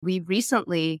We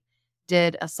recently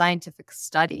did a scientific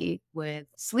study with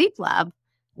Sleep Lab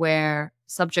where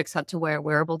subjects had to wear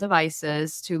wearable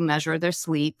devices to measure their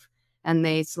sleep. And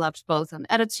they slept both on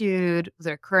Attitude,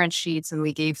 their current sheets, and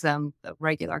we gave them the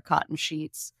regular cotton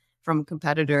sheets from a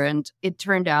competitor. And it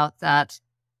turned out that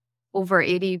over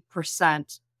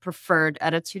 80% preferred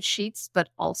Attitude sheets, but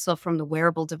also from the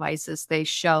wearable devices, they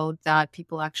showed that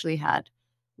people actually had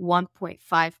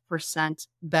 1.5%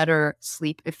 better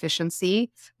sleep efficiency,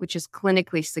 which is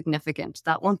clinically significant.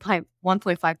 That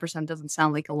 1.5% doesn't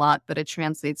sound like a lot, but it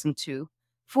translates into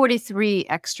 43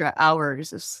 extra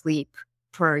hours of sleep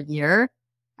per year.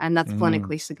 And that's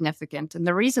clinically significant. And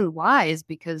the reason why is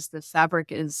because the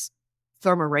fabric is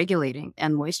thermoregulating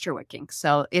and moisture wicking.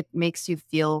 So it makes you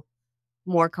feel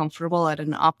more comfortable at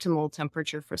an optimal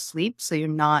temperature for sleep. So you're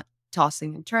not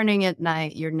tossing and turning at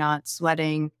night. You're not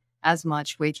sweating as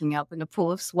much, waking up in a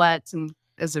pool of sweat, and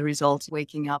as a result,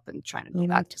 waking up and trying to go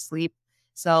back to sleep.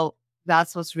 So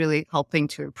that's what's really helping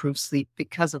to improve sleep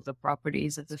because of the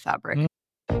properties of the fabric.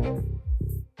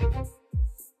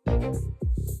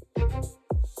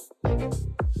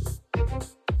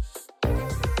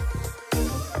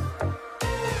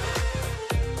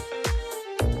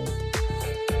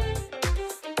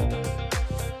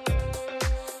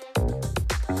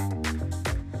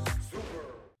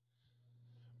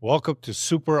 Welcome to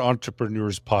Super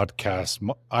Entrepreneurs Podcast.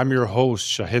 I'm your host,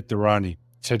 Shahid Durrani.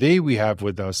 Today we have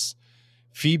with us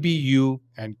Phoebe Yu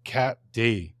and Kat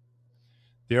Day.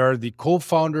 They are the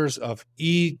co-founders of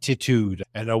Attitude,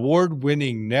 an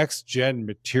award-winning next-gen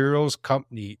materials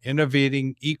company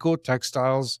innovating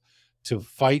eco-textiles to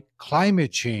fight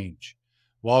climate change.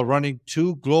 While running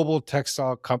two global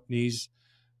textile companies,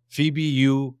 Phoebe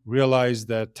Yu realized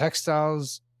that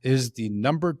textiles is the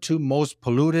number 2 most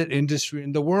polluted industry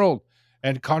in the world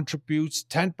and contributes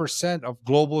 10% of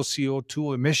global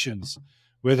CO2 emissions.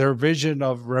 With her vision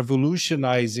of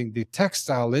revolutionizing the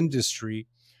textile industry,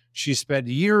 she spent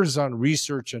years on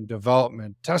research and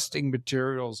development, testing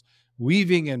materials,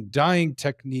 weaving and dyeing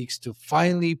techniques to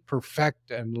finally perfect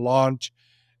and launch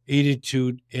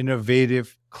Attitude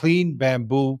innovative clean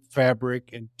bamboo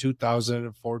fabric in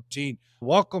 2014.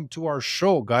 Welcome to our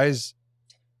show, guys.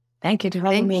 Thank you for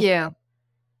having me. Thank you.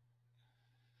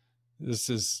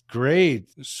 This is great.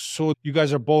 So you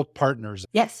guys are both partners.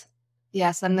 Yes.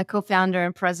 Yes, I'm the co-founder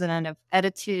and president of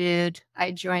Attitude.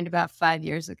 I joined about 5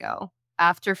 years ago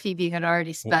after Phoebe had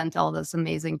already spent all this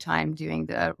amazing time doing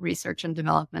the research and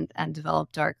development and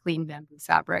developed our clean bamboo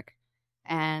fabric.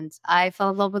 And I fell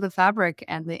in love with the fabric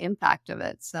and the impact of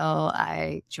it. So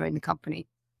I joined the company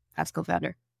as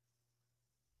co-founder.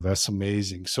 That's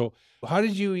amazing. So how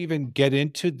did you even get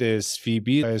into this,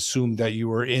 Phoebe? I assume that you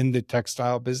were in the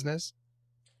textile business?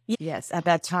 Yes, at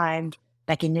that time,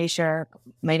 back in Asia,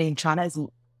 mainly in China,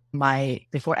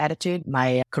 before Attitude,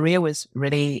 my career was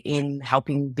really in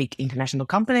helping big international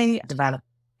company develop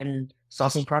and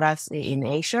sourcing products in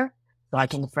Asia. So I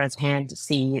can firsthand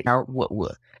see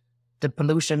what the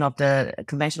pollution of the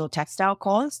conventional textile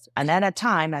caused. And at that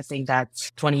time, I think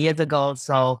that's 20 years ago,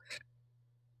 so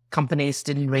companies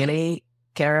didn't really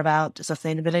care about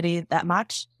sustainability that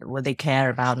much. What they care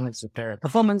about was the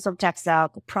performance of textile,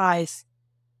 the price.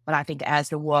 But I think as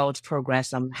the world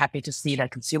progresses, I'm happy to see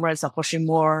that consumers are pushing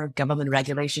more, government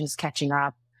regulations catching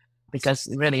up, because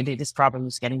really this problem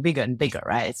is getting bigger and bigger,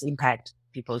 right? It's impact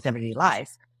people's everyday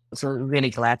life. So really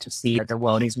glad to see that the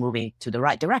world is moving to the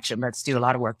right direction, but still a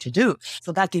lot of work to do.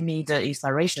 So that gave me the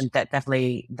inspiration that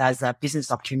definitely there's a business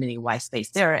opportunity white space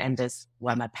there. And that's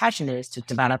what my passion is, to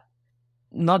develop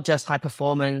not just high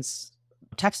performance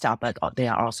textile, but they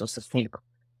are also sustainable.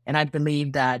 And I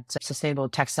believe that sustainable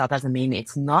textile doesn't mean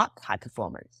it's not high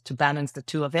performance. To balance the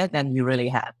two of it, then you really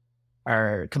have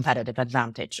a competitive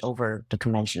advantage over the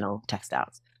conventional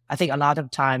textiles. I think a lot of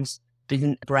times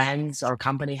brands or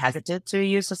company hesitant to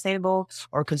use sustainable,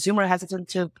 or consumer hesitant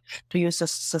to use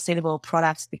sustainable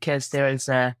products because there is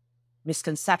a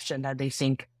misconception that they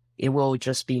think it will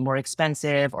just be more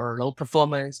expensive or low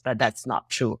performance, but that's not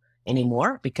true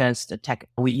anymore, because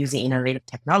we're using innovative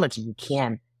technology. You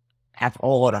can have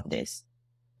all of this.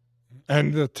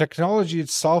 And the technology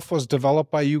itself was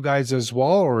developed by you guys as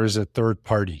well, or is it third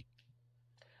party?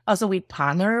 Also, we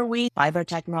partner with fiber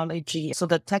technology. So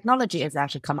the technology is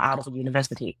actually come out of a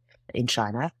university in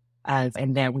China.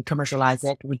 And then we commercialize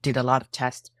it. We did a lot of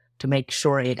tests to make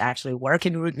sure it actually works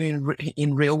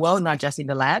in real world, not just in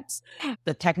the labs.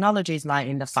 The technology is like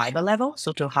in the fiber level.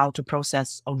 So to how to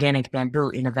process organic bamboo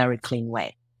in a very clean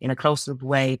way, in a closed loop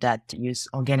way that use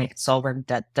organic solvent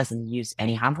that doesn't use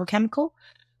any harmful chemical.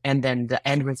 And then the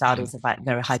end result is a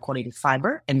very high quality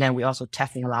fiber. And then we also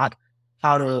testing a lot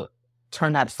how to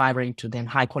turn that fiber into then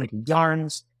high quality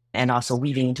yarns and also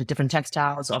weaving into different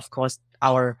textiles. Of course,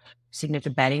 our signature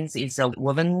beddings is a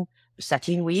woven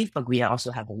satin weave, but we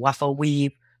also have a waffle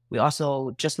weave. We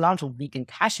also just launched a vegan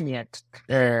cashmere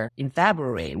in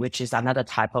February, which is another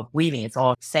type of weaving. It's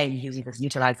all same,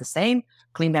 utilize the same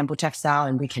clean bamboo textile,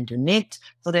 and we can do knit.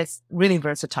 So that's really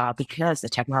versatile because the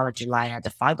technology lies at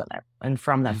the fiber level. And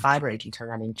from that fiber, it can turn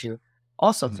that into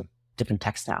all sorts of different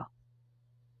textile.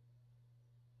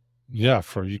 Yeah,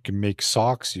 you can make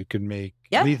socks, you can make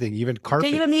anything, even carpet.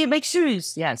 You can even make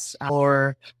shoes, yes.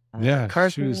 Or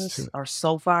curtains or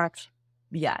sofa.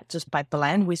 Yeah, just by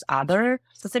blend with other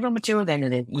sustainable material, then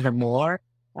it is even more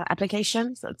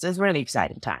applications. So it's really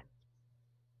exciting time.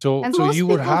 So you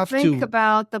would have to think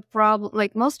about the problem.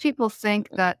 Like most people think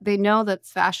that they know that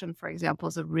fashion, for example,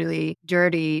 is a really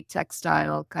dirty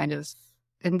textile kind of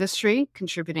industry,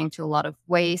 contributing to a lot of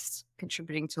waste,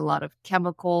 contributing to a lot of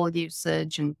chemical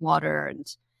usage and water,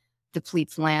 and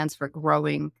depletes lands for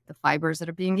growing the fibers that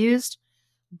are being used.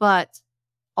 But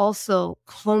also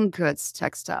home goods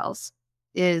textiles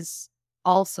is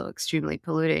also extremely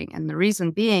polluting. And the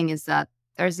reason being is that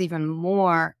there's even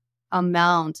more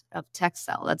amount of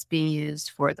textile that's being used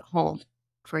for the home.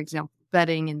 For example,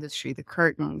 bedding industry, the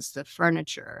curtains, the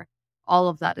furniture, all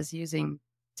of that is using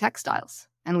textiles,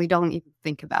 and we don't even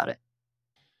think about it.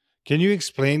 Can you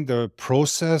explain the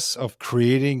process of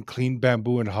creating clean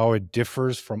bamboo and how it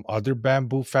differs from other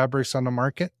bamboo fabrics on the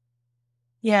market?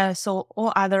 Yeah, so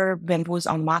all other bamboos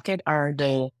on the market are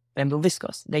the bamboo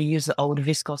viscose. They use the old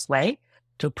viscose way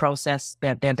to process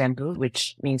their bamboo,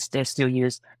 which means they still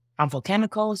use harmful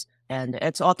chemicals. And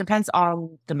it all depends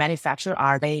on the manufacturer.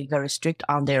 Are they very strict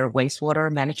on their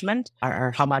wastewater management,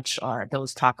 or how much are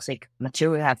those toxic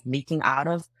material have leaking out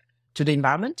of to the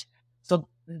environment? So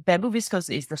bamboo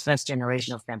viscose is the first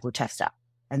generation of bamboo textile.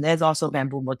 And there's also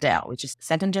bamboo model, which is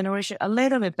second generation, a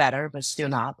little bit better, but still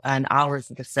not. And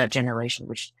ours is the third generation,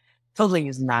 which totally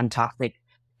is non-toxic.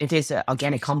 It is an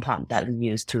organic compound that we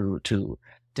use to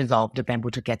dissolve the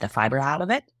bamboo to get the fiber out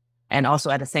of it. And also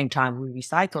at the same time, we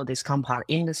recycle this compound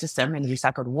in the system and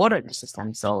recycle the water in the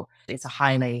system. So it's a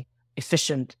highly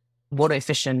efficient, water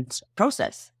efficient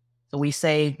process. So we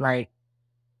save like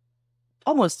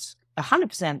almost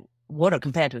 100% water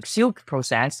compared to silk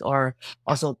process, or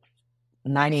also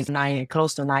 99,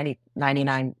 close to 90,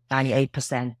 99,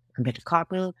 98% compared to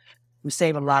cotton. We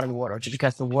save a lot of water just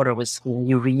because the water was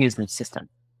you reuse in the system.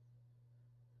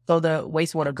 So the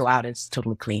wastewater go out is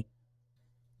totally clean.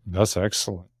 That's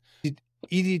excellent.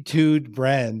 Editude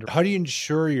brand, how do you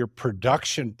ensure your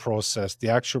production process, the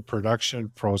actual production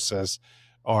process,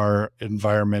 are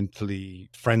environmentally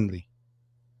friendly?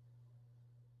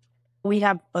 We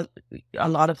have a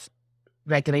lot of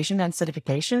regulation and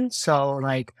certification. So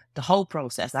like the whole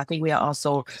process, I think we are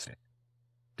also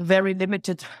very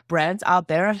limited brands out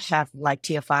there have like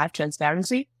tier 5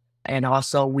 transparency. And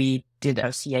also we did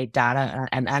a CA data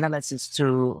and analysis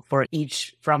for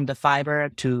each, from the fiber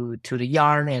to the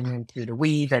yarn and to the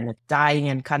weave and the dyeing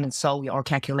and cut and sew. We all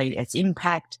calculate its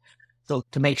impact. So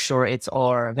to make sure it's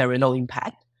all very low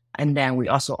impact. And then we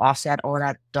also offset all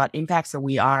that impact. So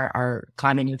we are a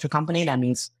climate neutral company. That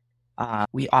means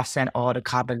we offset all the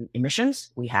carbon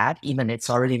emissions we had, even it's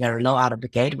already very low out of the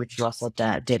gate, which we also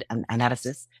did an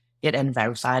analysis, and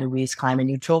verified with climate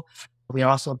neutral. We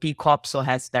are also B Corp, so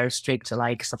has very strict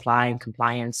like supply and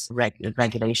compliance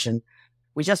regulation.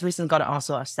 We just recently got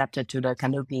also accepted to the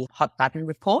Canopy Hot Button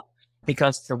report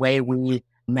because the way we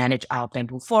manage our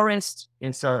bamboo forest,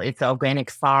 it's an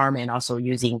organic farm and also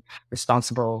using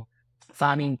responsible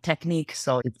farming technique.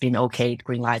 So it's been okay,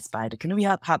 green lights by the Canopy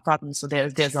Hot Button. So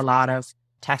there's a lot of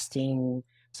testing,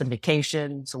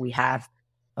 certification. So we have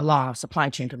a lot of supply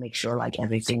chain to make sure like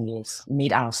everything is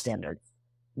meet our standards.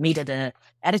 Meet the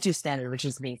attitude standard, which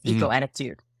is means eco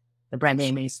attitude. The brand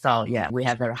name is, so yeah, we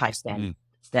have very high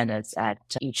standards at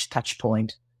each touch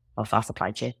point of our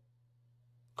supply chain.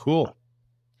 Cool.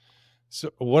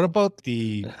 So what about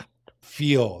the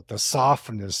feel, the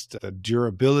softness, the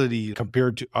durability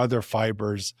compared to other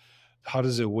fibers? How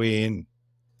does it weigh in?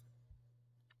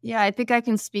 Yeah, I think I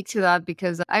can speak to that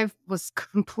because I was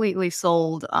completely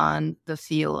sold on the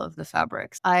feel of the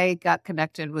fabrics. I got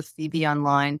connected with Phoebe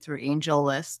online through Angel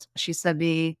List. She sent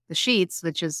me the sheets,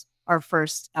 which is our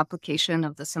first application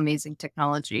of this amazing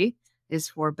technology, is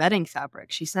for bedding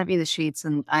fabric. She sent me the sheets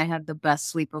and I had the best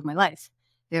sleep of my life.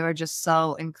 They were just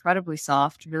so incredibly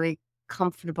soft, really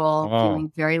comfortable,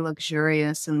 feeling very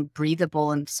luxurious and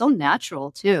breathable and so natural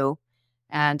too.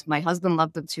 And my husband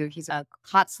loved them too. He's a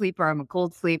hot sleeper. I'm a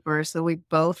cold sleeper. So we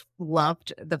both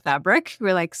loved the fabric.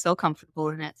 We're like so comfortable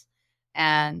in it.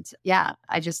 And yeah,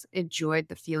 I just enjoyed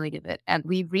the feeling of it. And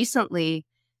we recently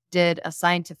did a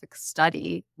scientific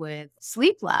study with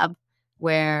Sleep Lab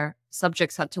where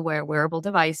subjects had to wear wearable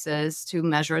devices to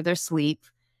measure their sleep.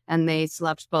 And they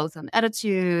slept both on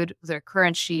Attitude, their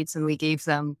current sheets, and we gave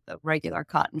them the regular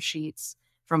cotton sheets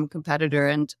from a competitor.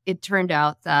 And it turned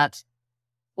out that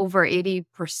over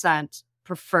 80%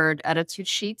 preferred Attitude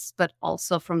sheets, but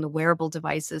also from the wearable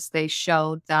devices, they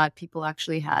showed that people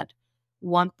actually had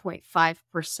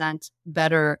 1.5%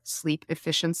 better sleep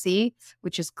efficiency,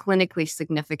 which is clinically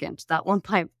significant. That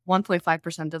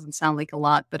 1.5% doesn't sound like a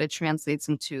lot, but it translates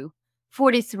into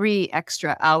 43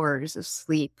 extra hours of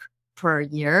sleep per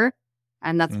year.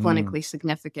 And that's clinically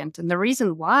significant. And the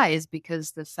reason why is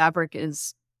because the fabric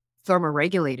is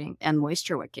thermoregulating and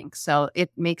moisture wicking. So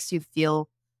it makes you feel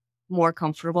more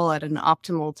comfortable at an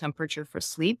optimal temperature for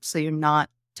sleep. So you're not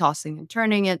tossing and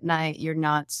turning at night. You're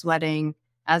not sweating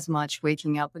as much,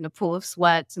 waking up in a pool of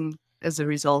sweat, and as a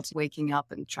result, waking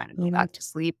up and trying to go back to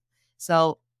sleep.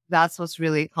 So that's what's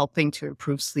really helping to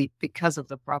improve sleep because of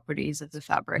the properties of the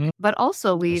fabric. But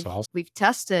also we've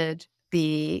tested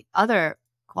the other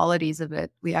qualities of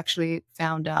it. We actually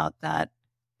found out that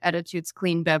Attitude's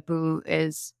clean bamboo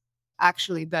is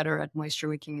actually better at moisture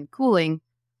wicking and cooling,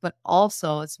 but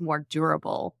also it's more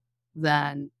durable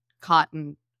than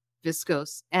cotton,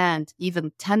 viscose, and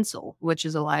even Tencel, which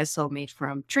is a lyocell made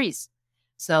from trees.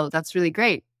 So that's really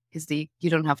great because you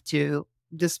don't have to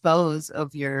dispose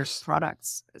of your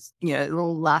products. It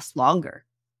will last longer.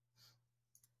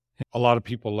 A lot of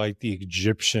people like the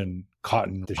Egyptian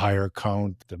cotton, the higher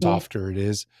count, the softer it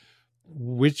is.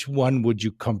 Which one would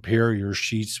you compare your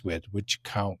sheets with? Which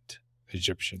count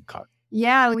Egyptian cotton?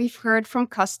 Yeah, we've heard from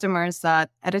customers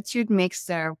that Attitude makes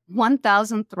their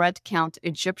 1,000 thread count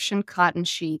Egyptian cotton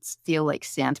sheets feel like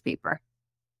sandpaper.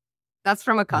 That's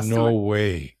from a customer. No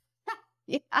way.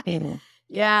 Yeah.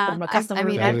 From a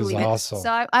customer. That is awesome.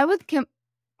 So I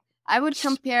would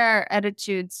compare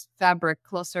Attitude's fabric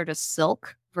closer to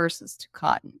silk versus to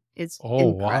cotton. It's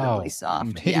incredibly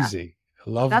soft. Amazing. Yeah. I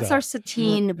love that's that. Our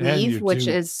sateen weave, which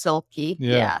is silky.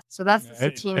 Yeah. So that's the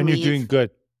sateen and weave. You're doing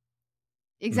good.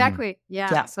 Exactly.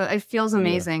 Yeah. So it feels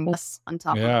amazing. Plus, on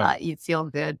top of that, you feel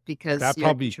good because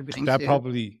you're contributing to...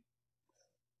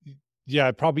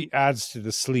 it probably adds to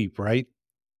the sleep, right?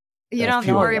 You don't have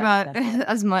to worry about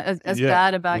as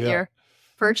bad about your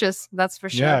purchase. That's for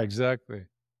sure. Yeah, exactly.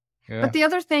 Yeah. But the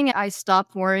other thing I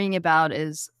stopped worrying about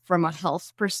is from a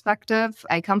health perspective.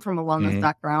 I come from a wellness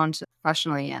background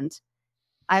professionally, and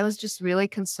I was just really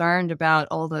concerned about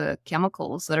all the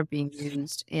chemicals that are being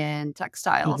used in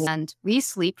textiles. And we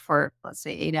sleep for, let's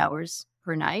say, 8 hours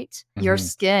per night. Your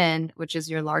skin, which is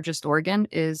your largest organ,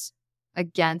 is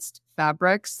against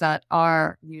fabrics that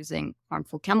are using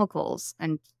harmful chemicals.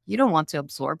 And you don't want to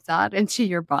absorb that into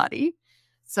your body.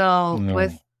 So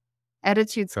with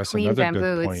Attitude's clean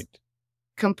bamboo, it's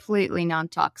completely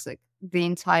non-toxic. The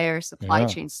entire supply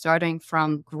chain, starting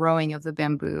from growing of the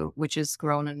bamboo, which is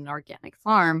grown in an organic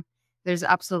farm, there's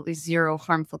absolutely zero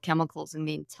harmful chemicals in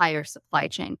the entire supply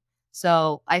chain.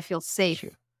 So I feel safe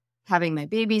having my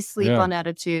baby sleep on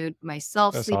Attitude,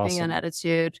 myself sleeping on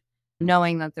Attitude,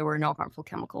 knowing that there were no harmful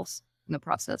chemicals in the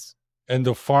process. And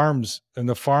the farms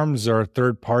are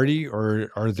third party,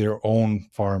 or are their own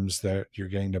farms that you're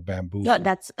getting the bamboo? No,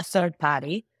 that's a third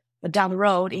party. But down the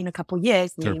road, in a couple of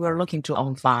years, we were looking to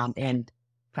own farm and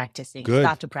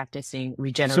start to practicing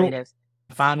regenerative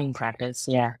farming practice.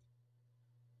 Yeah.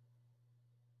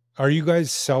 Are you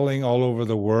guys selling all over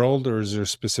the world, or is there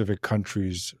specific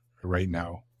countries right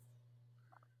now?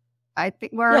 I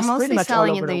think we're mostly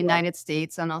selling in the United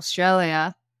States and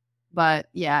Australia. But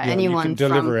anyone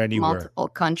from multiple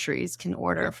countries can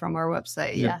order from our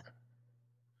website. Yeah.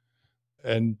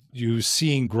 And you're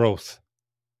seeing growth.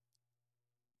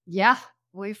 Yeah.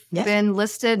 We've been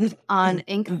listed on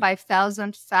Inc.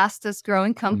 5000 fastest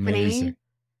growing company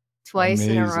twice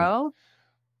in a row.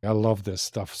 I love this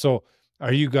stuff. So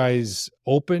are you guys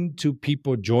open to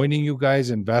people joining you guys,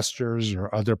 investors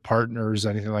or other partners,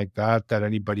 anything like that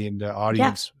anybody in the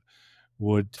audience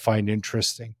would find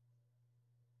interesting?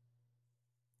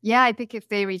 Yeah, I think if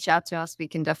they reach out to us, we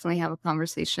can definitely have a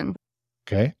conversation.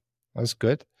 Okay, that's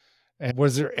good. And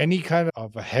was there any kind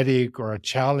of a headache or a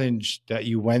challenge that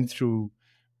you went through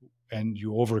and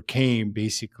you overcame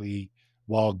basically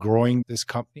while growing this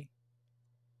company,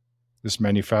 this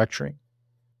manufacturing?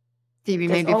 Phoebe,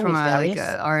 maybe from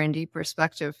a R&D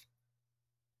perspective.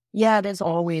 Yeah, there's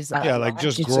always... like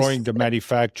just growing the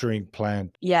manufacturing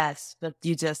plant. Yes, but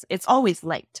it's always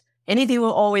late. Anything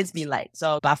will always be late.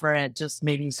 So buffer and just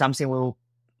maybe something will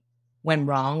went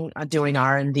wrong during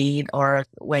R&D, or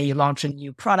when you launch a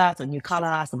new product, a new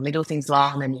color, some little things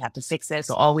wrong, and you have to fix it.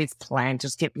 So always plan,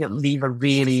 just leave a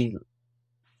really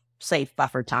safe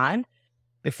buffer time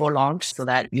before launch so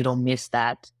that you don't miss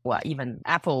that. Well, even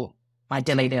Apple might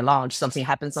delay their launch. Something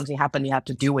happens, you have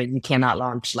to do it. You cannot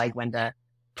launch like when the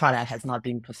product has not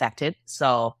been perfected.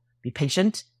 So be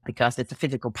patient because it's a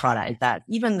physical product. That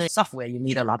even the software, you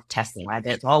need a lot of testing, right?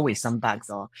 There's always some bugs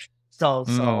or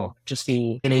so just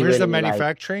be really, Where's the really,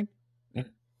 manufacturing?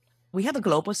 we have a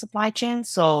global supply chain.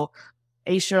 So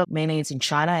Asia, mainly it's in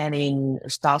China and in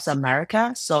South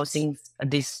America. So since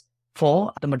this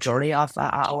fall, the majority of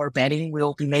our bedding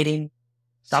will be made in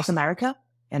South America,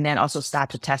 and then also start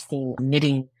to testing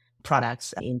knitting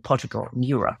products in Portugal and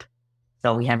Europe.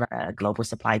 So we have a global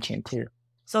supply chain too.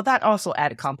 So that also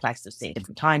added complexity,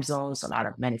 different time zones, a lot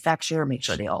of manufacture, make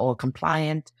sure they are all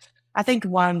compliant. I think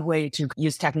one way to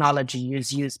use technology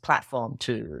is use platform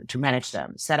to manage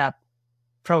them, set up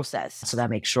process so that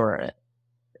make sure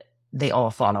they all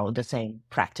follow the same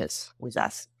practice with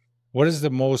us. What is the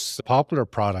most popular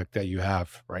product that you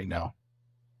have right now?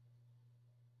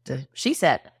 She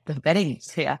said the bedding,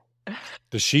 yeah.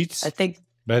 The sheets? I think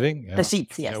bedding? Yeah. the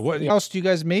sheets, yes. Yeah. What else do you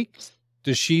guys make?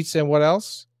 The sheets and what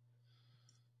else?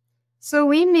 So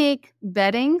we make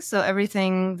bedding, so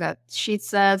everything that sheet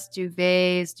sets,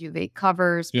 duvets, duvet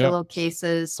covers,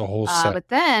 pillowcases. The whole set. But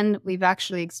then we've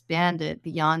actually expanded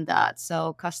beyond that.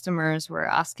 So customers were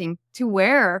asking to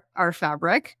wear our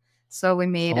fabric. So we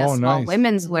made a small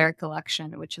women's wear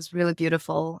collection, which is really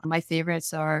beautiful. My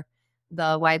favorites are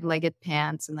the wide-legged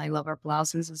pants, and I love our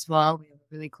blouses as well. We have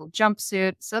a really cool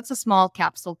jumpsuit. So it's a small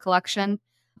capsule collection.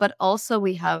 But also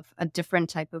we have a different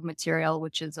type of material,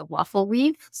 which is a waffle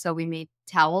weave. So we made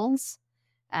towels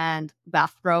and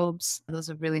bathrobes. Those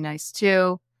are really nice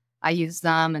too. I use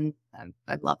them and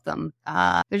I love them.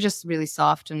 They're just really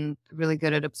soft and really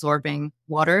good at absorbing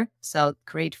water. So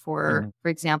great for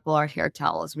example, our hair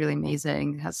towel is really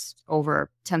amazing. It has over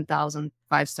 10,000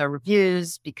 5-star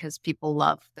reviews because people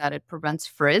love that it prevents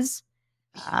frizz.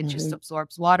 It just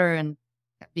absorbs water, and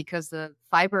because the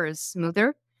fiber is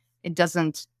smoother, it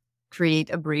doesn't create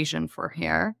abrasion for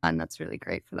hair. And that's really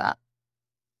great for that.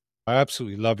 I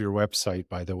absolutely love your website,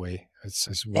 by the way.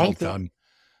 It's well done.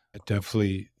 It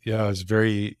definitely, it's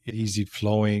very easy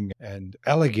flowing and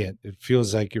elegant. It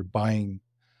feels like you're buying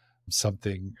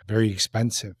something very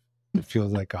expensive. It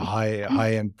feels like a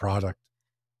high-end product.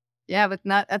 Yeah, but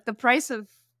not at the price of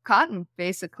cotton,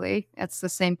 basically. It's the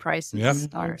same price as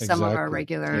some of our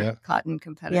regular cotton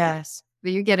competitors. Yes.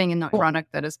 But you're getting a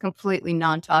product that is completely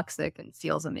non-toxic and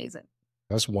feels amazing.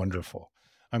 That's wonderful.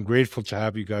 I'm grateful to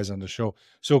have you guys on the show.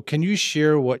 So can you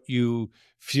share what you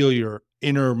feel your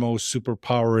innermost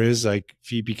superpower is? Like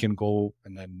Phoebe can go,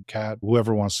 and then Kat,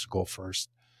 whoever wants to go first.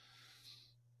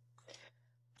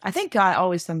 I think I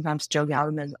always sometimes joke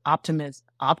I'm an optimist.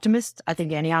 I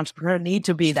think any entrepreneur need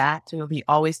to be that, to be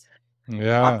always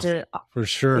for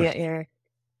sure.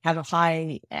 Have a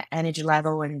high energy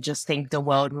level and just think the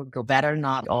world will go better,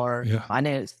 I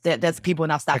know there's people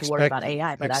now start to worry about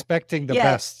AI, but expecting the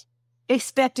best.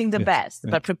 Expecting the best,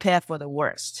 but prepare for the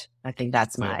worst. I think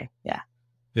that's my,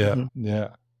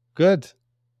 Good.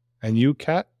 And you,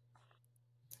 Kat?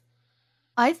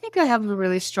 I think I have a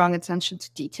really strong attention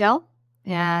to detail,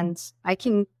 and I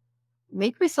can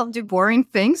make myself do boring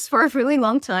things for a really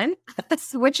long time,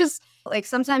 which is like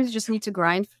sometimes you just need to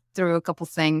grind through a couple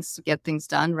things to get things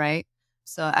done, right?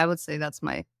 So I would say that's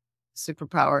my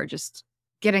superpower, just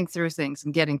getting through things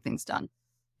and getting things done,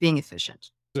 being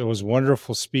efficient. It was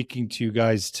wonderful speaking to you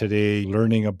guys today,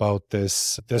 learning about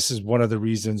this. This is one of the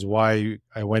reasons why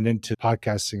I went into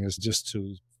podcasting, is just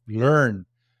to learn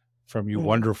from you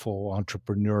wonderful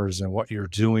entrepreneurs and what you're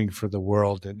doing for the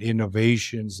world and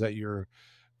innovations that you're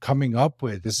coming up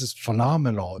with. This is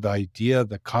phenomenal. The idea,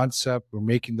 the concept, we're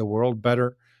making the world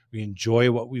better. We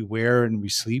enjoy what we wear and we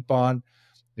sleep on.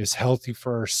 It's healthy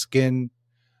for our skin,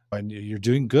 and you're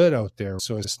doing good out there.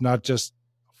 So it's not just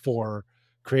for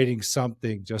creating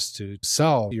something just to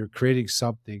sell. You're creating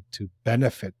something to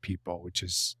benefit people, which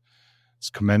is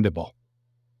commendable.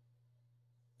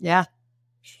 Yeah.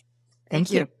 Thank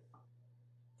you.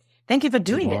 Thank you for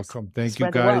doing this. You're welcome. Thank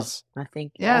you, guys. I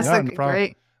think. It's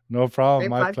great. No problem.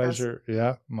 Great My podcast. pleasure.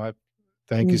 Yeah.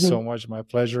 Thank you so much. My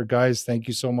pleasure, guys. Thank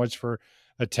you so much for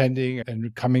attending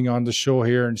and coming on the show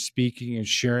here and speaking and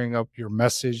sharing up your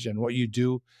message and what you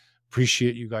do.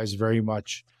 Appreciate you guys very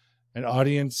much. And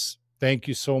audience, thank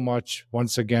you so much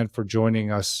once again for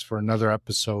joining us for another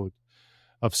episode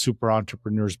of Super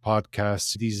Entrepreneurs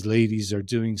Podcast. These ladies are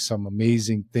doing some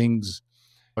amazing things.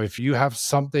 If you have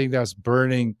something that's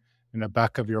burning in the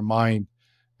back of your mind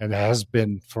and it has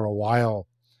been for a while,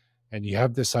 and you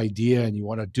have this idea and you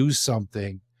want to do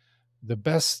something, the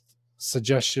best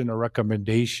suggestion or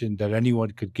recommendation that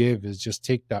anyone could give is just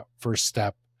take that first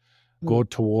step, go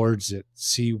towards it,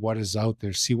 see what is out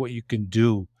there, see what you can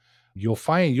do.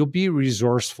 You'll be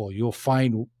resourceful. You'll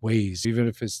find ways, even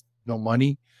if it's no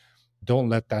money. Don't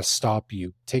let that stop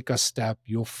you. Take a step.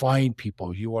 You'll find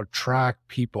people. You attract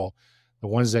people, the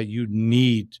ones that you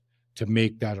need to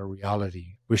make that a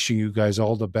reality. Wishing you guys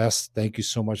all the best. Thank you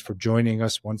so much for joining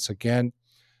us once again.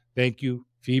 Thank you,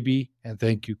 Phoebe, and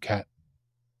thank you, Kat.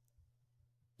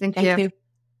 Thank you. Thank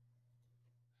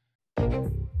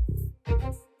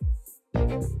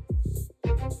you.